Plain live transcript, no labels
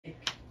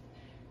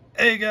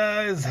Hey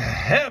guys,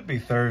 happy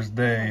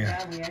Thursday.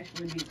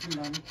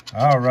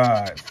 All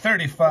right,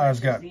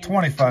 35's got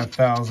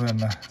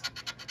 25,000.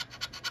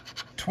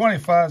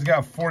 25's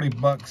got 40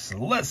 bucks.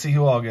 Let's see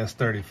who all gets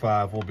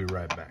 35. We'll be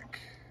right back.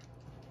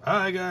 All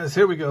right, guys,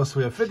 here we go. So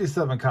we have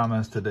 57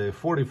 comments today,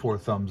 44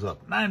 thumbs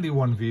up,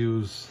 91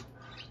 views,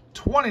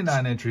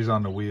 29 entries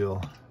on the wheel.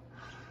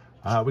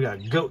 We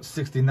got Goat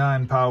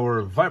 69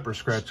 Power, Viper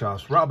Scratch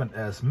Offs, Robin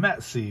S,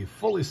 Matt C,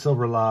 Fully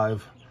Silver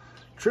Live,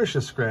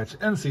 Trisha Scratch,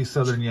 NC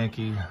Southern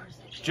Yankee,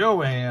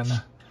 Joanne,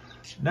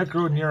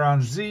 Necro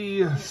Neuron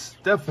Z,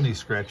 Stephanie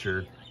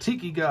Scratcher,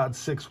 Tiki God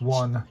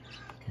 61,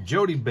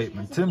 Jody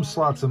Bateman, Tim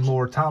Slots and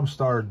More, Tom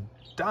Star,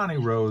 Donnie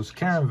Rose,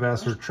 Karen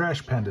Vassar,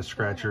 Trash Panda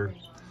Scratcher,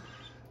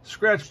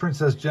 Scratch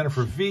Princess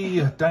Jennifer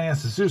V, Diane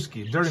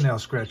Suzuki, Dirty Nail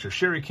Scratcher,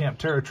 Sherry Camp,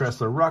 Terra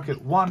Tressler,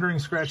 Rocket, Wandering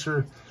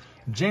Scratcher,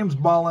 James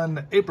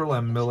Ballin, April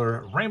M.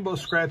 Miller, Rainbow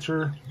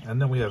Scratcher,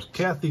 and then we have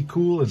Kathy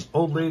Cool and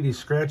Old Lady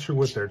Scratcher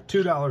with their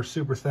 $2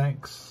 super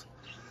thanks.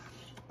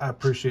 I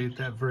appreciate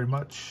that very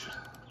much.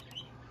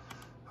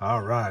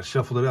 All right,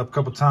 shuffled it up a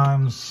couple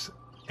times.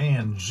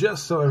 And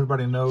just so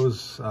everybody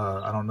knows,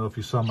 I don't know if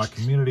you saw my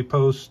community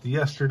post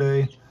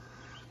yesterday,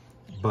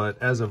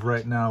 but as of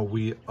right now,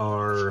 we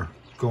are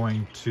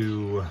going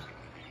to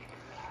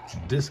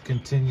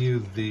discontinue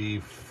the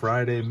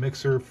Friday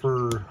mixer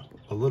for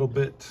a little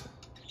bit.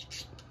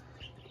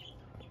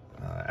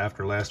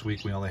 After last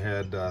week, we only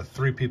had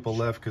 3 people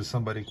left because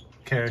somebody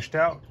cashed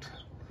out.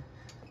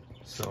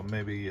 So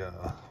maybe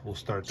we'll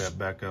start that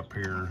back up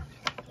here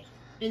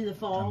in the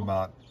fall, in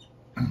about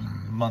a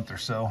month or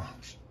so.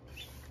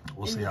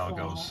 We'll see how it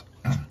goes.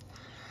 All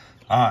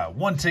right,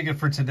 1 ticket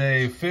for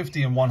today,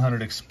 50 and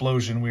 100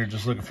 explosion. We are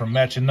just looking for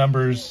matching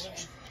numbers,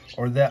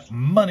 or that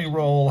money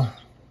roll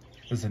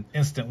is an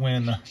instant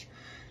win.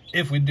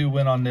 If we do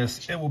win on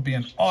this, it will be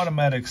an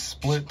automatic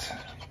split.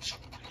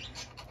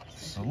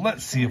 So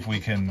let's see if we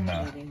can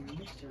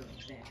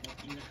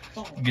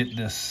get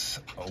this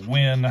a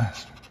win. All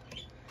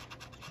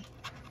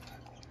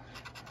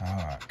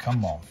right,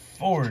 come on,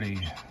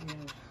 40.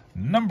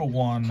 Number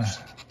 1,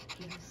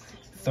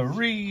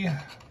 3,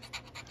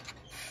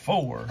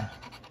 4,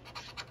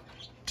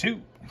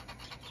 2,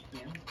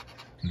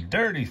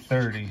 dirty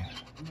 30,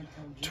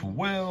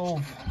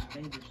 12,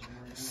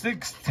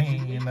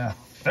 16,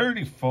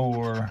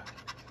 34,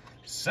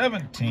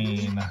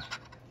 17,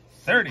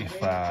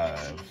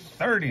 35,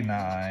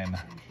 39,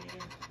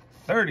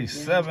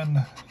 37,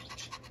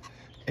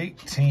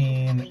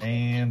 18,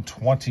 and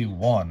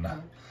 21.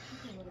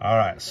 All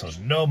right, so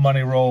no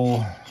money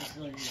roll.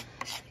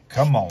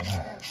 Come on.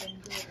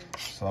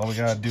 So all we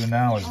gotta do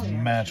now is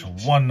match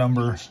one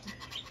number.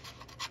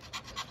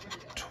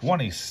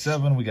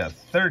 27, we got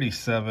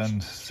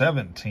 37,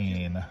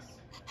 17.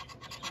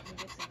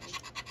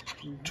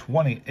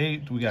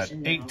 28, we got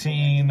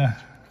 18.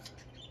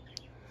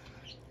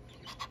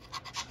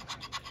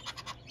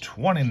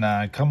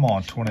 29, come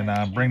on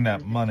 29, bring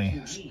that money.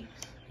 We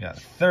got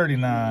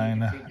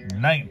 39,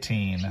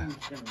 19.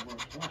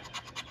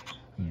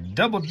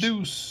 Double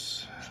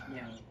deuce.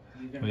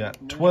 We got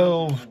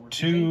 12,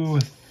 2,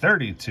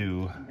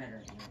 32.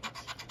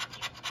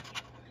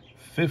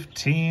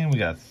 15, we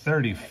got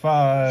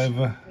 35.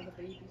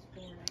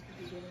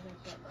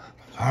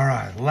 All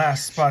right,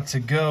 last spot to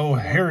go.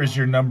 Here is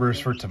your numbers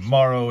for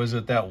tomorrow. Is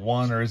it that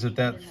 1 or is it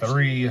that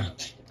 3?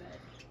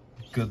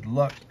 Good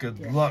luck,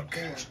 good luck.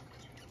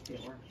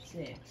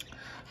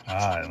 All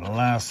right,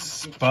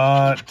 last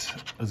spot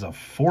is a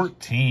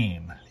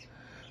 14.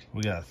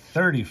 We got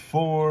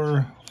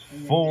 34,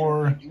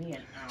 4,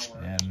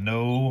 and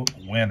no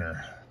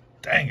winner.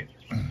 Dang it.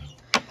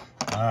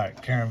 All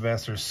right, Karen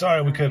Vassar,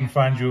 sorry we couldn't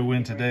find you a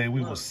win today.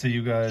 We will see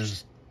you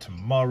guys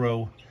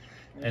tomorrow.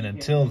 And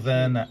until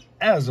then,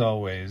 as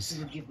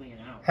always,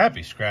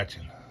 happy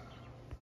scratching.